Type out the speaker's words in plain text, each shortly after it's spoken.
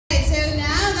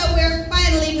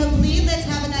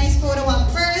photo op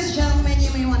first. Gentlemen,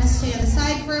 you may want to stay on the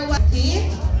side for a while. Okay?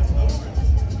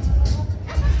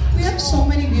 We have so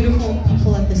many beautiful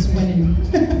people at this wedding.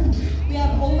 We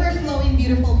have overflowing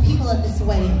beautiful people at this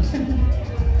wedding.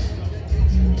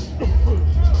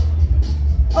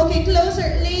 Okay,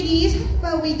 closer. Ladies,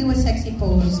 how about we do a sexy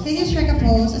pose? Can you strike a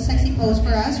pose, a sexy pose for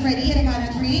us? Ready? At a count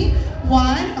of 3,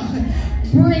 1. Okay.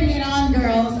 Bring it on,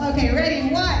 girls. Okay,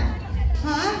 ready? 1.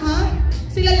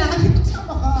 Sila lang.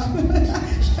 Kasama ka.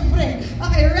 Siyempre.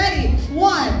 Okay, ready?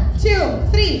 1, 2,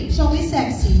 3. Show me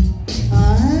sexy.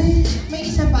 Ay, may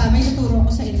isa pa. May tuturo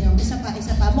ko sa inyo. Isa pa.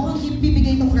 Mukhang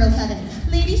bibigay itong girls natin.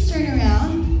 Ladies, turn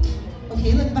around.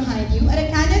 Okay, look behind you. At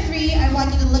a count of 3, I want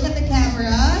you to look at the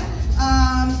camera.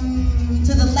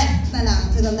 To the left na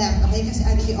lang. To the left. Okay, kasi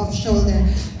I need you off shoulder.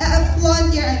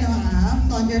 Flaunt your,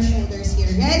 flaunt your shoulders here.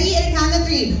 Ready? At a count of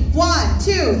 3. 1,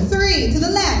 2, 3. To the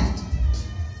left.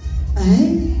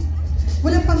 Ay,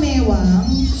 walang pamewang.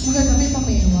 Maganda may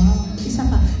pamewang. Isa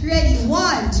pa. Ready?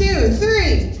 1, 2,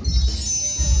 3.